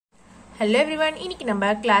Hello everyone, இன்னைக்கு நம்ம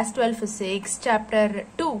class 12 physics chapter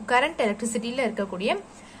 2 current electricity ல இருக்கக்கூடிய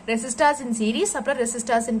resistors in series அப்புறம்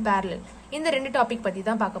resistors in parallel இந்த ரெண்டு டாபிக் பத்தி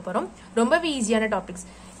தான் பார்க்க போறோம். ரொம்பவே ஈஸியான டாபிக்ஸ்.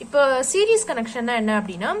 இப்போ சீரிஸ் கனெக்ஷன்னா என்ன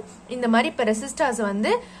அப்படின்னா இந்த மாதிரி இப்ப ரெசிஸ்டர்ஸ்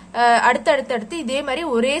வந்து அடுத்து இதே மாதிரி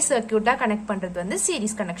ஒரே சர்க்யூட்டா கனெக்ட் பண்றது வந்து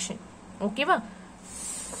சீரிஸ் கனெக்ஷன். ஓகேவா?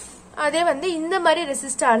 அதே வந்து இந்த மாதிரி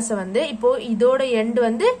ரெசிஸ்டர்ஸ் வந்து இப்போ இதோட எண்ட்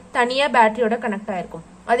வந்து தனியா பேட்டரியோட கனெக்ட் ஆயிருக்கும்.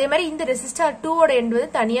 அதே மாதிரி இந்த ரெசிஸ்டர் 2 ஓட எண்ட் வந்து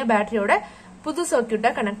தனியா பேட்டரியோட புது சர்க்யூட்டா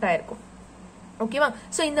கனெக்ட் ஆயிருக்கும். ஓகேவா?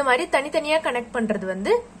 சோ இந்த மாதிரி தனித்தனியா கனெக்ட் பண்றது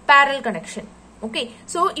வந்து பேரலல் கனெக்ஷன். ஓகே,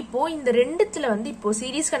 சோ இப்போ இந்த ரெண்டுத்துல வந்து இப்போ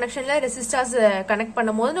சீரிஸ் கனெக்ஷன்ல ரெசிஸ்டர்ஸ் கனெக்ட்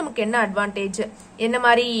பண்ணும்போது நமக்கு என்ன அட்வான்டேஜ், என்ன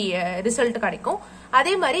மாதிரி ரிசல்ட் கிடைக்கும்,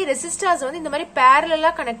 அதே மாதிரி ரெசிஸ்டர்ஸ் வந்து இந்த மாதிரி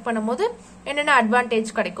பேரலலா கனெக்ட் பண்ணும்போது என்னென்ன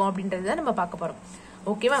அட்வான்டேஜ் கிடைக்கும் அப்படின்றத நம்ம பார்க்க போறோம்.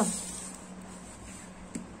 ஓகேவா?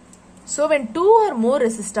 So when two or more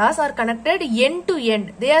resistors are connected end to end,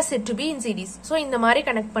 they are said to be in series. So இந்த மாதிரி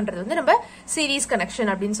கனெக்ட் பண்றது வந்து நம்ம series connection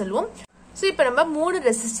அப்படின்னு சொல்லுவோம். So இப்போ நம்ம மூணு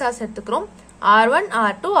ரெசிஸ்டர்ஸ் எடுத்துக்கிறோம். R1,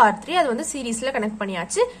 R2, R3 அது வந்து சீரிஸ்ல கனெக்ட்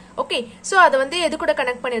பண்ணியாச்சு. ஓகே, சோ அதை வந்து எது கூட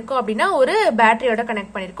கனெக்ட் பண்ணிருக்கோம் அப்படின்னா ஒரு பேட்டரியோட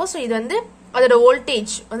கனெக்ட் பண்ணிருக்கோம். சோ இது வந்து அதோட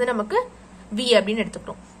வோல்டேஜ் வந்து நமக்கு V அப்படின்னு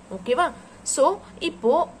எடுத்துக்கிறோம். ஓகேவா? சோ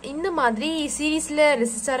இப்போ இந்த மாதிரி சீரிஸ்ல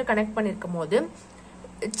ரெசிஸ்டர் கனெக்ட் பண்ணிருக்கும் போது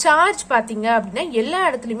சார்ஜ் பாத்தீங்க அப்படின்னா எல்லா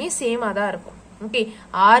இடத்துலயுமே சேமா தான் இருக்கும். ஓகே,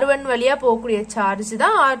 R1 வழியா போகக்கூடிய சார்ஜ்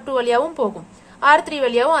தான் R2 வழியாவும் போகும், R3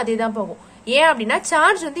 வழியாவும் அதே தான் போகும். ஏன் அப்படின்னா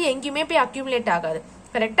சார்ஜ் வந்து எங்கேயுமே போய் அக்யூமுலேட் ஆகாது.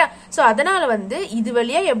 கரெக்டா? சோ அதனால வந்து இது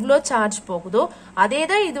வழியா எவ்வளவு சார்ஜ் போகுதோ அதே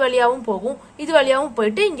தான் இது வழியாவும் போகும், இது வழியாவும்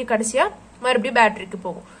போயிட்டு இங்க கடைசியா மறுபடியும் பேட்டரிக்கு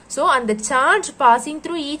போகும். சோ அந்த charge passing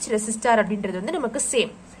through each resistor அப்படின்றது வந்து நமக்கு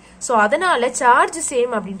சேம். சோ அதனால சார்ஜ்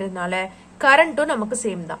சேம் அப்படின்றதுனால கரண்ட்டும் நமக்கு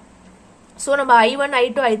சேம் தான். சோ நம்ம I1,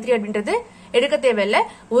 I2, I3 அப்படின்றது எடுக்க தேவையில்லை,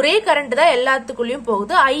 ஒரே கரண்ட் தான் எல்லாத்துக்குள்ளயும்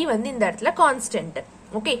போகுது. I வந்து இந்த இடத்துல கான்ஸ்டன்ட்.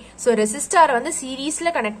 ஓகே, சோ ரெசிஸ்டர் வந்து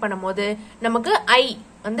சீரீஸ்ல கனெக்ட் பண்ணும்போது நமக்கு I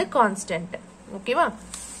வந்து கான்ஸ்டன்ட். ஓகேவா?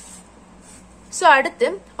 சோ அடுத்து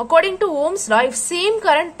according to Ohm's law, if same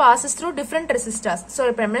current passes through different resistors, so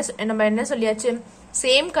இப்போ நம்ம என்ன சொல்லியாச்சு,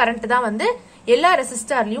 சேம் கரண்ட் தான் வந்து எல்லா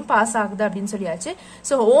ரெசிஸ்டர்லயும் பாஸ் ஆகுது அப்படின்னு சொல்லியாச்சு.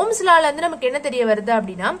 சோ ஓம்ஸ் லால வந்து நமக்கு என்ன தெரிய வருது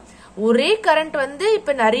அப்படின்னா ஒரே கரண்ட் வந்து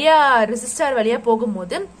இப்ப நிறைய ரெசிஸ்டர் வழியா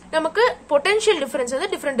போகும்போது நமக்கு பொட்டன்ஷியல் டிஃபரன்ஸ் வந்து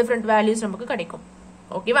டிஃபரெண்ட் வேல்யூஸ் நமக்கு கிடைக்கும்.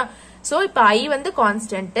 ஓகேவா? சோ இப்ப I வந்து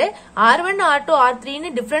constant, R1, R2,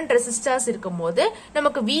 R3 different resistors இருக்கும் போது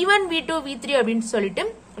நமக்கு V1, V2, V3 அப்படின்னு சொல்லிட்டு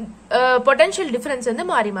பொட்டன்ஷியல் டிஃபரன்ஸ் வந்து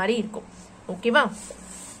மாறி மாறி இருக்கும். ஓகேவா?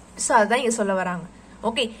 சோ அதுதான் இங்க சொல்ல வராங்க.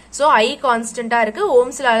 ஓகே, சோ I கான்ஸ்டன்டா இருக்கு.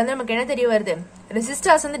 ஓம்ஸ்ல இருந்து நமக்கு என்ன தெரிய வருது,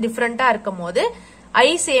 ரெசிஸ்டர்ஸ் வந்து டிஃபரெண்டா இருக்கும் போது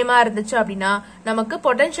I சேமா இருந்துச்சு அப்படின்னா நமக்கு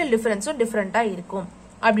பொட்டன்ஷியல் டிஃபரன்ஸும் டிஃபரெண்டா இருக்கும்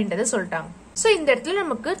அப்படின்றத சொல்லிட்டாங்க. சோ இந்த இடத்துல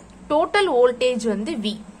நமக்கு டோட்டல் வோல்டேஜ் வந்து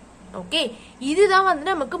V. ஓகே, இதுதான் வந்து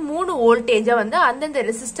நமக்கு மூணு வோல்டேஜா வந்து அந்தந்த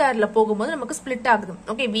ரெசிஸ்டர்ல போகும்போது நமக்கு ஸ்பிளிட் ஆகுது.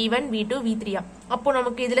 Okay, V1, V2, V3. அப்போ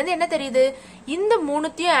நமக்கு இதுல இருந்து என்ன தெரியுது, இந்த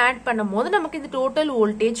மூணுத்தையும் ஆட் பண்ணும் போது நமக்கு இது டோட்டல்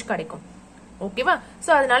வோல்டேஜ் கிடைக்கும். ஓகேவா?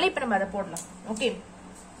 சோ அதனால இப்ப நம்ம அதை போடலாம். ஓகே,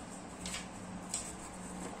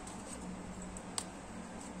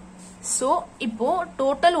 சோ இப்போ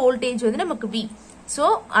டோட்டல் வோல்டேஜ் வந்து நமக்கு V. சோ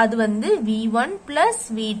அது வந்து V1 plus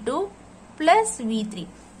V2 plus V3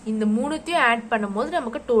 இந்த மூணுத்தையும் ஆட் பண்ணும்போது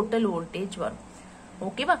நமக்கு டோட்டல் வோல்டேஜ் வரும்.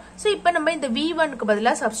 ஓகேவா? சோ இப்போ நம்ம இந்த V1க்கு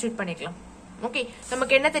பதிலா சப்ஸ்டிட்யூட் பண்ணிக்கலாம். ஓகே,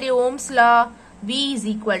 நமக்கு என்ன தெரியும், Ohm's law V is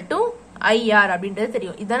equal to IR அப்படின்றது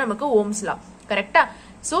தெரியும். இதுதான் நமக்கு ஓம்ஸ் லா. கரெக்டா?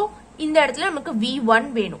 சோ இந்த இடத்துல நமக்கு V1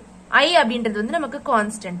 வேணும். I அப்படின்றது வந்து நமக்கு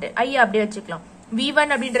கான்ஸ்டன்ட், I அப்படியே வச்சுக்கலாம்.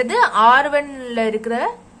 V1 அப்படின்றது R1ல இருக்கிற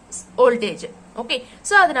வோல்டேஜ். ஓகே,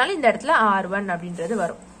 சோ அதனால இந்த இடத்துல R1 அப்படின்றது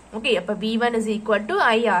வரும். ஓகே, அப்ப V1 is equal to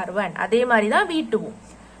IR1. அதே மாதிரி தான் V2.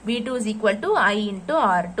 V2 is equal to I into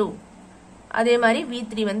R2. அதே மாதிரி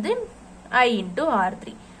V3 வந்து I into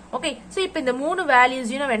R3. Okay, so இப்போ இந்த மூணு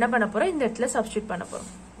வேல்யூஸையும் நம்ம என்ன பண்ண போறோம், இந்த இடத்துல சப்ஸ்டிட்யூட் பண்ண போறோம்.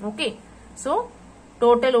 ஓகே, சோ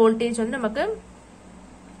டோட்டல் வோல்டேஜ் வந்து நமக்கு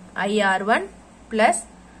IR1 plus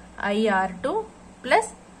IR2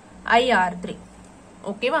 plus IR3.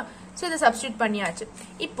 ஓகேவா? சோ இதை சப்ஸ்டிட்யூட் பண்ணியாச்சு.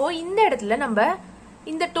 இப்போ இந்த இடத்துல நம்ம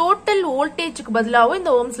இந்த டோட்டல் வோல்டேஜுக்கு பதிலாகவும்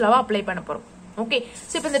இந்த ஓம்ஸ் லாவை அப்ளை பண்ண போறோம். ஓகே,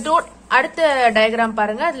 சோ இப்போ இந்த அடுத்த டயக்ராம்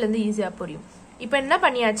பாருங்க, அதுல இருந்து ஈஸியா புரியும். இப்போ என்ன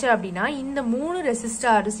பண்ணியாச்சு அப்படின்னா இந்த மூணு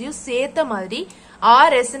ரெசிஸ்டர்ஸையும் சேர்த்த மாதிரி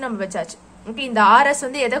RS நம்ம வச்சாச்சு. ஓகே, இந்த RS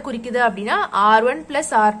வந்து எதை குறிக்குது அப்படின்னா R1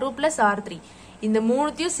 plus R2 plus R3 இந்த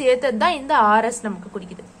மூணுத்தையும் சேர்த்தது தான் இந்த RS நமக்கு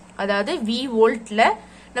குறிக்குது. அதாவது V வோல்ட்ல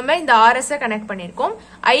நம்ம இந்த RS கனெக்ட் பண்ணிருக்கோம்.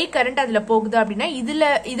 I கரண்ட் அதுல போகுது அப்படின்னா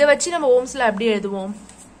இத வச்சு நம்ம ஓம்ஸ்ல எப்படி எழுதுவோம்,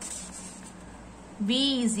 V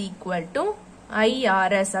is equal to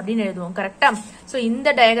IRS அப்படின்னு எழுதுவோம். கரெக்டா? சோ இந்த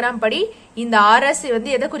டயக்ராம் படி இந்த RS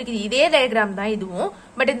வந்து எதை குறிக்குது, இதே டயக்ராம் தான் இதுவும்.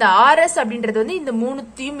 பட் இந்த RS அப்படின்றது வந்து இந்த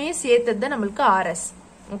மூணுத்தையுமே சேர்த்தது தான் நம்மளுக்கு RS.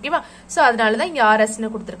 ஓகேவா? சோ அதனாலதான் இங்க RS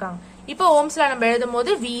னு கொடுத்திருக்காங்க. இப்போ ஓம்ஸ்ல நம்ம எழுதும்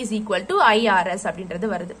போது V is equal to IRS அப்படின்றது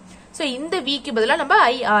வருது. சோ இந்த V க்கு பதிலா நம்ம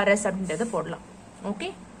IRS அப்படின்றத போடலாம். ஓகே,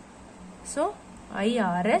 சோ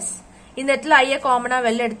IRS இந்த இடத்துல I காமனா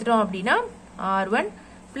வெளில எடுத்துட்டோம் அப்படின்னா R1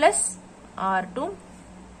 plus R2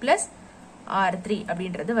 plus R3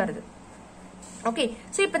 அப்படின்றது வருது. ஓகே,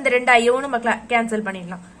 சோ இப்போ இந்த ரெண்டு ஐயும் நம்ம கேன்சல்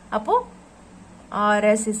பண்ணிடலாம். அப்போ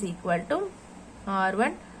RS is equal to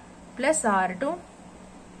R1 plus R2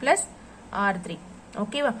 plus R3.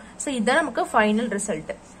 ஓகேவா? சோ இதுதான் நமக்கு ஃபைனல்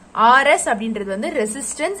ரிசல்ட். RS அப்படின்றது வந்து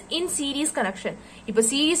ரெசிஸ்டன்ஸ் இன் சீரிஸ் கனெக்ஷன். இப்போ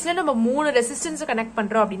சீரிஸ்ல நம்ம 3 ரெசிஸ்டன்ஸ் கனெக்ட்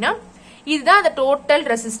பண்றோம் அப்படின்னா இதுதான் அந்த டோட்டல்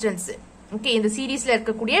ரெசிஸ்டன்ஸ். ஓகே, இந்த சீரிஸ்ல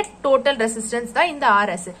இருக்கக்கூடிய டோட்டல் ரெசிஸ்டன்ஸ் தான் இந்த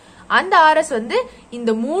RS. அந்த RS வந்து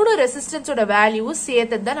இந்த 3 ரெசிஸ்டன்ஸோட வேல்யூ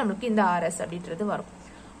சேர்த்தது தான் நமக்கு இந்த RS அப்படின்றது வரும்.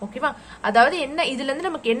 ஓகேவா? அதாவது என்ன இதுல இருந்து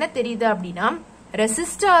நமக்கு என்ன தெரியுது அப்படின்னா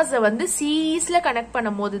ரெசிஸ்டர்ஸ் வந்து சீரிஸ்ல கனெக்ட்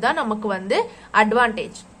பண்ணும் போது தான் நமக்கு வந்து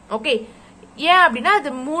அட்வான்டேஜ். ஓகே, ஏன் அப்படின்னா அது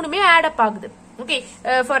மூணுமே ஆட் அப் ஆகுது. ஓகே,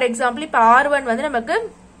 ஃபார் எக்ஸாம்பிள் இப்ப R1 வந்து நமக்கு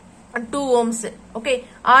 2 ohms. ஓகே,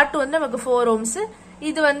 R2 வந்து நமக்கு 4 ohms,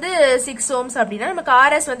 இது வந்து 6 ohms அப்படின்னா நமக்கு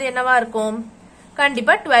RS வந்து என்னவா இருக்கும்?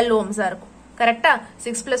 கண்டிப்பா 12 ohms இருக்கும். கரெக்டா?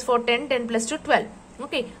 6 plus 4 10, 10 plus 2 12.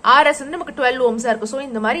 ஓகே, RS வந்து நமக்கு 12 ohms இருக்கும். சோ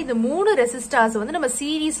இந்த மாதிரி இந்த 3 ரெசிஸ்டர்ஸ் வந்து நம்ம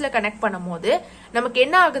சீரிஸ்ல கனெக்ட் பண்ணும்போது நமக்கு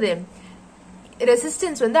என்ன ஆகுது?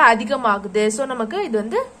 ரெசிஸ்டன்ஸ் வந்து அதிகமாகுது. சோ நமக்கு இது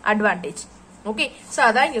வந்து அட்வான்டேஜ். ஓகே, சோ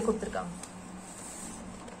அதான் இங்க கொடுத்திருக்காங்க.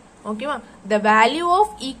 ஓகேவா? The value of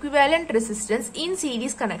equivalent resistance in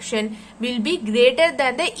series connection will be greater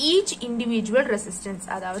than the each individual resistance.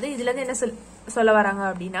 அதாவது இதுல இருந்து என்ன சொல்ல வராங்க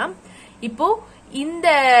அப்படின்னா இப்போ இந்த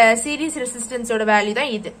சீரிஸ் ரெசிஸ்டன்ஸோட வேல்யூ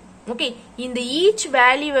தான் இது. ஓகே, இந்த ஈச்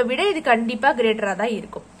வேல்யூவை விட இது கண்டிப்பா கிரேட்டரா தான்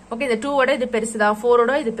இருக்கும். ஓகே, இந்த 2 ஓட இது பெருசுதான், 4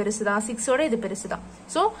 ஓட இது பெருசுதான், 6 ஓட இது பெருசுதான்.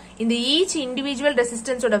 சோ இந்த ஈச் இண்டிவிஜுவல்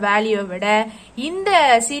ரெசிஸ்டன்ஸோட வேல்யூவை விட இந்த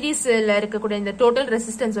சீரிஸ்ல இருக்கக்கூடிய இந்த டோட்டல்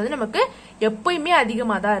ரெசிஸ்டன்ஸ் வந்து நமக்கு எப்பயுமே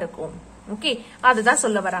அதிகமா தான் இருக்கும். ஓகே, அதுதான்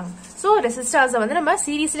சொல்ல வராங்க. சோ ரெசிஸ்டர்ஸ் வந்து நம்ம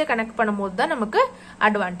சீரிஸ்ல கனெக்ட் பண்ணும்போது தான் நமக்கு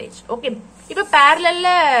அட்வான்டேஜ். ஓகே, இப்ப பேரலல்ல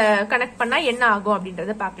கனெக்ட் பண்ணா என்ன ஆகும்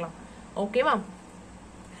அப்படின்றத பார்க்கலாம். ஓகேவா?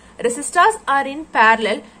 Resistors are in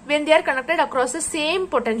parallel when they are connected across the same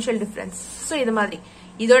potential difference. So இது மாதிரி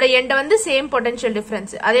இதோட எண்ட வந்து சேம் பொட்டன்ஷியல்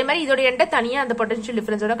டிஃபரன்ஸ், அதே மாதிரி இதோட எண்ட தனியா அந்த பொட்டன்ஷியல்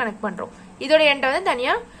டிஃபரன்ஸோட கனெக்ட் பண்றோம், இதோட எண்ட வந்து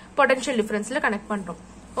தனியா பொட்டன்ஷியல் டிஃபரன்ஸ்ல கனெக்ட் பண்றோம்.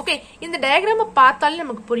 ஓகே, இந்த டயக்ராம பார்த்தாலே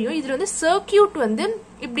நமக்கு புரியும். இதுல வந்து சர்க்கியூட் வந்து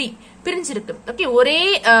இப்படி பிரிஞ்சிருக்கு. ஓகே, ஒரே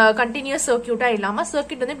கண்டினியூஸ் சர்க்கியூட்டா இல்லாம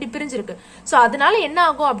சர்க்கியூட் வந்து இப்படி பிரிஞ்சிருக்கு. சோ அதனால என்ன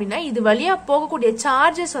ஆகும் அப்படின்னா இது வழியா போகக்கூடிய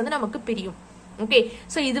சார்ஜஸ் வந்து நமக்கு பிரியும். ஓகே,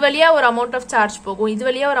 சோ இது வழியா ஒரு அமௌண்ட் ஆஃப் சார்ஜ் போகும், இது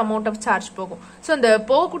வழியா ஒரு அமௌண்ட் ஆஃப் சார்ஜ் போகும். சோ இந்த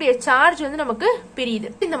போகக்கூடிய சார்ஜ் வந்து நமக்கு பிரியுது.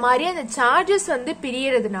 இந்த மாதிரி அந்த சார்ஜஸ் வந்து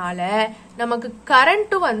பிரியறதுனால நமக்கு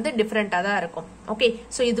கரண்ட் வந்து டிஃபரெண்டா தான் இருக்கும். ஓகே,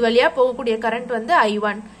 சோ இது வழியா போகக்கூடிய கரண்ட் வந்து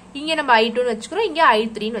I1, இங்க நம்ம I2 வச்சுக்கிறோம், இங்க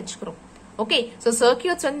I3 வச்சுக்கிறோம். ஓகே, சோ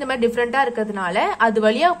சர்க்கியூட்ஸ் வந்து இந்த மாதிரி டிஃபரெண்டா இருக்கிறதுனால அது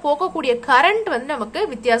வழியா போகக்கூடிய கரண்ட் வந்து நமக்கு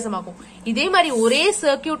வித்தியாசமாகும். இதே மாதிரி ஒரே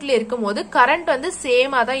சர்க்கியூட்ல இருக்கும் போது கரண்ட் வந்து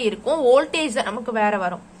சேமா தான் இருக்கும், வோல்டேஜ் தான் நமக்கு வேற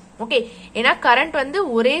வரும். ஓகே, ஏன்னா கரண்ட் வந்து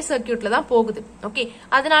ஒரே சர்க்கியூட்ல தான் போகுது. ஓகே,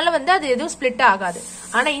 அதனால வந்து அது எதுவும் ஸ்பிளிட் ஆகாது.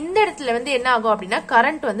 ஆனா இந்த இடத்துல வந்து என்ன ஆகும் அப்படின்னா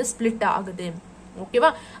கரண்ட் வந்து ஸ்பிளிட் ஆகுது. ஓகேவா?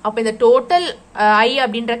 அப்ப இந்த டோட்டல் I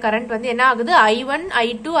அப்படின்ற கரண்ட் வந்து என்ன ஆகுது? I1,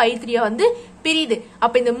 I2, I3 வந்து பிரியுது.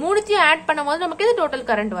 அப்ப இந்த மூணுத்தையும் ஆட் பண்ணும்போது நமக்கு இது டோட்டல்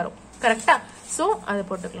கரண்ட் வரும். கரெக்டா? சோ அதை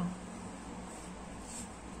போட்டுக்கலாம்.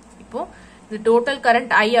 இப்போ இந்த டோட்டல்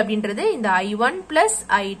கரண்ட் I அப்படின்றது இந்த I1 plus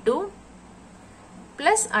I2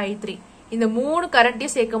 plus I3 இந்த 3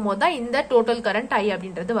 கரண்ட்டையும் சேர்க்கும் போது தான் இந்த டோட்டல் கரண்ட் I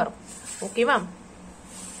அப்படின்றது வரும். ஓகேவா?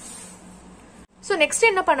 சோ நெக்ஸ்ட்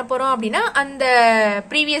என்ன பண்ண போறோம் அப்படின்னா அந்த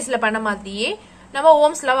ப்ரீவியஸ்ல பண்ண மாதிரியே நம்ம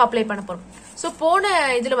ஓம்ஸ் லாவை அப்ளை பண்ண போறோம். சோ போன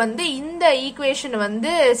இதுல வந்து இந்த ஈக்குவேஷன் வந்து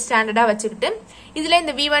ஸ்டாண்டர்டா வச்சுக்கிட்டு இதுல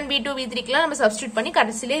இந்த V1, V2, V3 நம்ம சப்ஸ்டிட்யூட் பண்ணி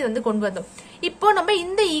கடைசியிலே இது வந்து கொண்டு வந்தோம். இப்போ நம்ம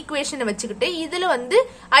இந்த ஈக்குவேஷனை வச்சுக்கிட்டு இதுல வந்து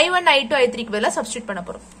I1, I2, I3க்கு பதிலா சப்ஸ்டிட்யூட் பண்ண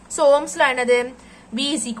போறோம். சோ ஓம்ஸ்ல என்னது?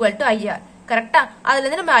 V is equal to IR. கரெக்டா? அதுல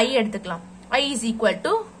இருந்து நம்ம I எடுத்துக்கலாம். I is equal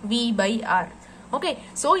to V by R. Okay,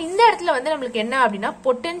 so இந்த இடத்துல வந்து நம்மளுக்கு என்ன அப்படின்னா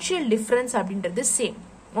பொட்டன்ஷியல் டிஃபரன்ஸ் அப்படின்றது சேம்.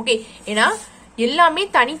 ஓகே, ஏன்னா எல்லாமே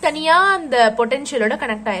தனித்தனியா அந்த பொட்டன்ஷியலோட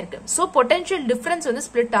கனெக்ட் ஆயிருக்கு. சோ பொட்டன்ஷியல் டிஃபரன்ஸ் வந்து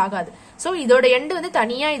ஸ்பிளிட் ஆகாது. சோ இதோட எண்ட் வந்து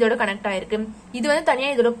தனியா இதோட கனெக்ட் ஆயிருக்கு, இது வந்து தனியா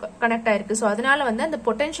இதோட கனெக்ட் ஆயிருக்கு. சோ அதனால வந்து அந்த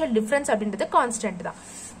பொட்டன்ஷியல் டிஃபரன்ஸ் அப்படின்றது கான்ஸ்டன்ட் தான்.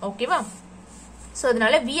 ஓகேவா? சோ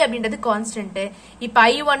அதனால V அப்படின்றது கான்ஸ்டன்ட். இப்ப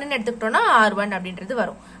I1 எடுத்துக்கிட்டோம்னா R1 அப்படின்றது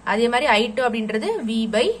வரும். அதே மாதிரி I2 அப்படின்றது V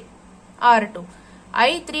by R2,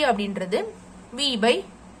 I3 அப்படின்றது V by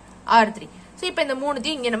R3. சோ இப்ப இந்த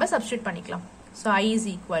மூணுத்தையும் இங்க நம்ம சப்ஸ்டிட்யூட் பண்ணிக்கலாம். So I is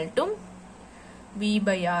equal to V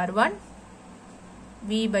by R1,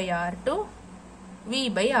 V by R2, V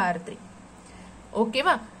by R3.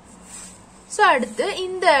 ஓகேவா? சோ அடுத்து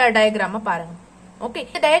இந்த டயக்ராம பாருங்க. ஓகே,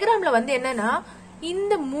 இந்த டயக்ராம்ல வந்து என்னன்னா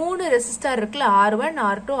இந்த 3 ரெசிஸ்டார் இருக்குல்ல R1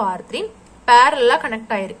 R2 R3 parallel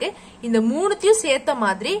connect ஆயிருக்கு. இந்த மூணுத்தையும் சேர்த்த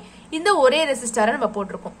மாதிரி இந்த ஒரே ரெசிஸ்டாரை நம்ம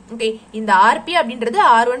போட்டிருக்கோம். ஓகே, இந்த RP அப்படின்றது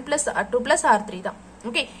R1 plus R2 plus R3 தான்.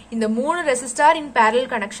 ஓகே, இந்த 3 ரெசிஸ்டார் இன் parallel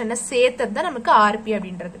கனெக்ஷனை சேர்த்தது தான் நமக்கு RP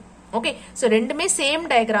அப்படின்றது. ஓகே, சோ ரெண்டுமே சேம்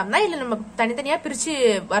டயக்ராம் தான். இதுல நம்ம தனித்தனியா பிரிச்சு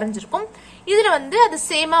வரைஞ்சிருக்கோம். இதுல வந்து அது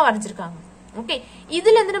சேமா வரைஞ்சிருக்காங்க. ஓகே,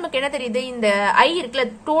 இதுல இருந்து நமக்கு என்ன தெரியுது, இந்த I இருக்குல்ல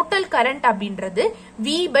டோட்டல் கரண்ட் அப்படின்றது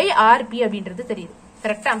V by RP அப்படின்றது தெரியுது.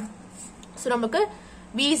 கரெக்டா? சோ நமக்கு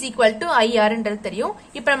V is equal to IR ன்றது தெரியும்.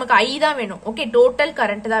 இப்ப நமக்கு I தான் வேணும். ஓகே, டோட்டல்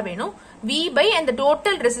கரண்ட் தான் வேணும். V by அந்த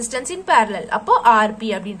டோட்டல் ரெசிஸ்டன்ஸ் இன் parallel. அப்போ RP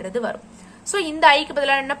அப்படின்றது வரும். சோ இந்த ஐக்கு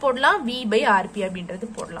பதிலா என்ன போடலாம், V by RP அப்படின்றது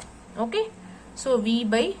போடலாம். Okay, so V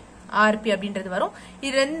by RP அப்படின்றது வரும்.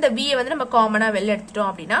 இதுல இந்த V வந்து நம்ம காமனா வெளில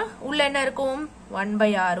எடுத்துட்டோம் அப்படின்னா உள்ள என்ன இருக்கும், 1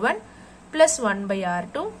 by R1 plus 1 by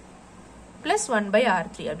R2 plus 1 by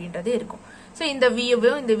R3 அப்படின்றது இருக்கும். சோ இந்த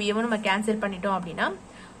V-வும் இந்த V-வும் நம்ம கேன்சல் பண்ணிட்டோம் அப்படின்னா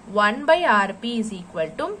 1 by RP is equal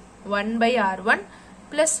to 1 by R1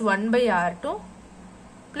 plus 1 by R2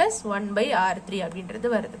 plus 1 by R3 அப்படின்றது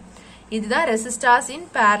வருது. இதுதான் ரெசிஸ்டார்ஸ் இன்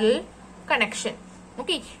parallel கனெக்ஷன்.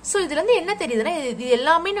 ஓகே, சோ இதுல இருந்து என்ன தெரியுதுன்னா இது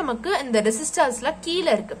எல்லாமே நமக்கு இந்த ரெசிஸ்டார்ஸ்ல கீழ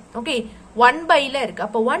இருக்கு. ஓகே, 1 by-ல இருக்கு.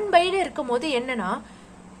 அப்ப 1 by-ல இருக்கும்போது என்னன்னா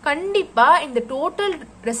கண்டிப்பா இந்த டோட்டல்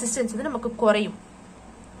ரெசிஸ்டன்ஸ் வந்து நமக்கு குறையும்.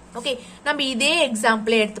 ஓகே, நம்ம இதே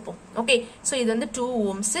எக்ஸாம்பிளே எடுத்துப்போம். ஓகே, சோ இது வந்து 2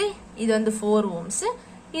 ohms, இது வந்து 4 ohms,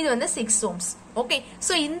 இது வந்து 6 ohms. ஓகே,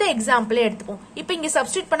 சோ இந்த எக்ஸாம்பிளே எடுத்துப்போம். இப்போ இங்க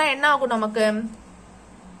சப்ஸ்டிட்யூட் பண்ணா என்ன ஆகும், நமக்கு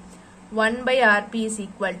 1 by RP is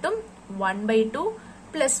equal to 1 by 2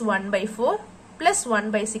 plus 1 by 4 plus 1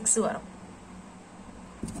 by 6 வரும்.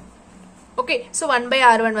 ஓகே, சோ 1 by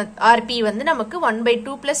RP வந்து நமக்கு 1 by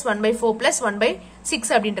 2 plus 1 by 4 plus 1 by 6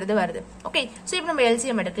 அப்படின்றது வருது. ஓகே, சோ இப்போ நம்ம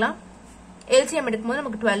LCM எடுக்கலாம். LCM எடுக்கும்போது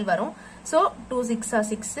நமக்கு 12 வரும். So 2 6 are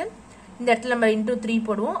 6. இந்த இடத்துல நம்ம into 3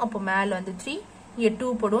 போடுவோம். அப்போ மேல வந்து 3, இங்க 2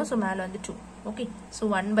 போடுவோம். சோ மேல வந்து 2. Okay, so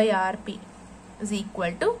 1 by RP is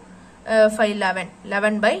equal to 5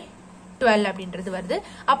 11 by 12 அப்படின்றது வருது.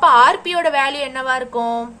 அப்ப RP யோட வேல்யூ என்னவா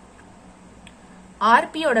இருக்கும்,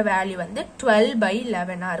 RP யோட வேல்யூ வந்து 12 by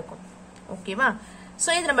 11 இருக்கும். ஓகேவா? சோ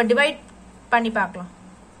இது நம்ம டிவைட் பண்ணி பார்க்கலாம்.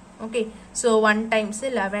 ஓகே, சோ 1 times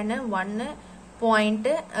 11 1 பாயிண்ட்,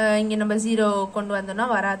 இங்க நம்ம 0 கொண்டு வந்தோம்னா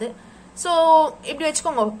வராது. சோ இப்படி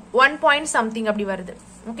வச்சுக்கோங்க, 1 point something அப்படி வருது.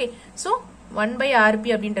 ஓகே, சோ 1 by RP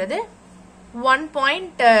அப்படின்றது 1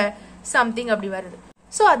 point something அப்படி வருது.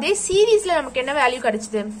 சோ அதே சீரீஸ்ல நமக்கு என்ன வேல்யூ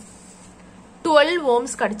கிடைச்சது, 12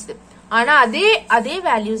 ohms கிடைச்சது. ஆனா அதே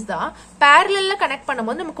வேல்யூஸ் தான் parallel கனெக்ட்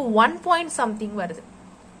பண்ணும்போது நமக்கு 1 point something வருது.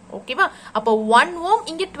 ஓகேவா? அப்போ 1 ohm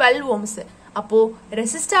இங்க 12 ohms. அப்போ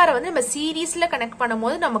ரெசிஸ்டாரை வந்து நம்ம சீரீஸ்ல கனெக்ட்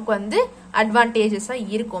பண்ணும்போது நமக்கு வந்து அட்வான்டேஜஸா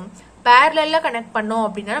இருக்கும். parallel கனெக்ட் பண்ணோம்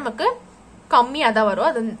அப்படின்னா நமக்கு கம்மியா தான் வரும்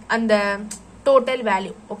அது அந்த டோட்டல்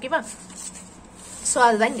வேல்யூ. ஓகேவா? சோ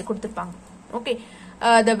அதுதான் இங்க கொடுத்திருப்பாங்க. Okay,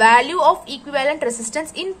 the value of equivalent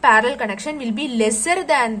resistance in parallel connection will be lesser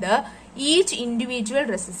than the each individual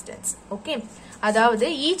resistance. Okay, அதாவது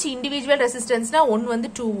each individual resistance னா ஒன்னு வந்து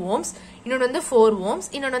 2 ohms, இன்னொன்னு வந்து 4 ohms,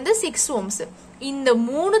 இன்னொன்னு வந்து 6 ohms. இந்த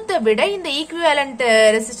மூணுத்தை விட இந்த ஈக்குவலன்ட்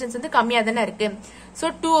ரெசிஸ்டன்ஸ் வந்து கம்மியா தானே இருக்கு. சோ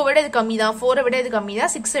 2 விட இது கம்மி தான், 4 விட இது கம்மி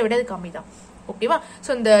தான், 6 விட இது கம்மி தான். ஓகேவா? சோ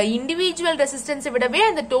இந்த இண்டிவிஜுவல் ரெசிஸ்டன்ஸ் விடவே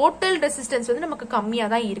அந்த டோட்டல் ரெசிஸ்டன்ஸ் வந்து நமக்கு கம்மியா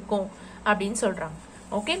தான் இருக்கும் அப்படின்னு சொல்றாங்க.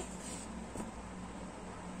 ஓகே,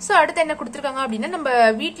 சோ அடுத்து என்ன கொடுத்திருக்காங்க அப்படின்னா நம்ம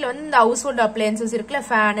வீட்ல வந்து இந்த ஹவுஸ் ஹோல்ட் அப்ளையன்சஸ் இருக்குல்ல,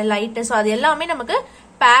 ஃபேன் லைட், சோ அது எல்லாமே நமக்கு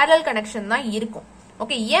parallel கனெக்ஷன் தான் இருக்கும்.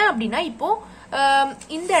 ஓகே, ஏன் அப்படின்னா இப்போ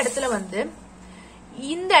இந்த இடத்துல வந்து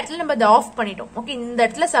இந்த இடத்துல நம்ம அதை ஆஃப் பண்ணிட்டோம். ஓகே, இந்த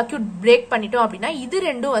இடத்துல சர்க்யூட் பிரேக் பண்ணிட்டோம் அப்படின்னா இது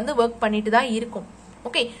ரெண்டும் வந்து ஒர்க் பண்ணிட்டு தான் இருக்கும்.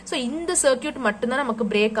 ஓகே, சோ இந்த சர்க்யூட் மட்டும்தான் நமக்கு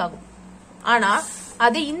பிரேக் ஆகும். ஆனா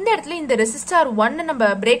அது இந்த இடத்துல இந்த ரெசிஸ்டார் 1 நம்ம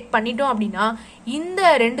பிரேக் பண்ணிட்டோம் அப்படின்னா இந்த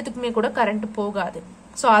ரெண்டுத்துக்குமே கூட கரண்ட் போகாது.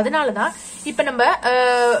 சோ அதனாலதான் இப்ப நம்ம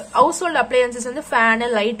ஹவுஸ் ஹோல்ட் அப்ளையன்சஸ் வந்து ஃபேன்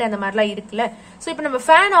லைட் அந்த மாதிரிலாம் இருக்குல்ல. சோ இப்ப நம்ம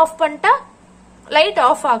ஃபேன் ஆஃப் பண்ணிட்டா லைட்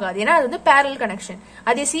ஆஃப் ஆகாது, ஏன்னா அது வந்து parallel கனெக்ஷன்.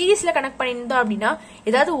 அதே சீரீஸ்ல கனெக்ட் பண்ணியிருந்தோம் அப்படின்னா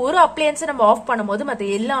ஏதாவது ஒரு அப்ளையன்ஸை நம்ம ஆஃப் பண்ணும்போது மற்ற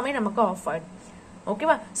எல்லாமே நமக்கு ஆஃப் ஆயிடும்.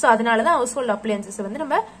 ஓகேவா? சோ அதனாலதான் ஹவுஸ் ஹோல்ட் அப்ளையன்சஸ் வந்து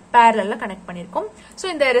நம்ம parallel கனெக்ட் பண்ணிருக்கோம். சோ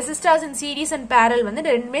இந்த resistors in series and parallel வந்து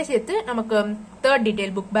ரெண்டுமே சேர்த்து நமக்கு 3rd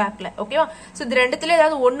டீடைல் புக் பேக்ல. ஓகேவா? சோ இந்த ரெண்டுத்துல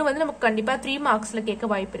ஏதாவது ஒன்னு வந்து நமக்கு கண்டிப்பா 3 மார்க்ஸ்ல கேட்க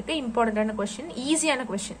வாய்ப்பு இருக்கு. இம்பார்ட்டன்டான கொஸ்டின், ஈஸியான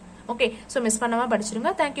கொஸ்டின். ஓகே, சோ மிஸ் பண்ணாம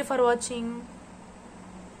படிச்சிருங்க. தேங்க்யூ ஃபார் வாட்சிங்.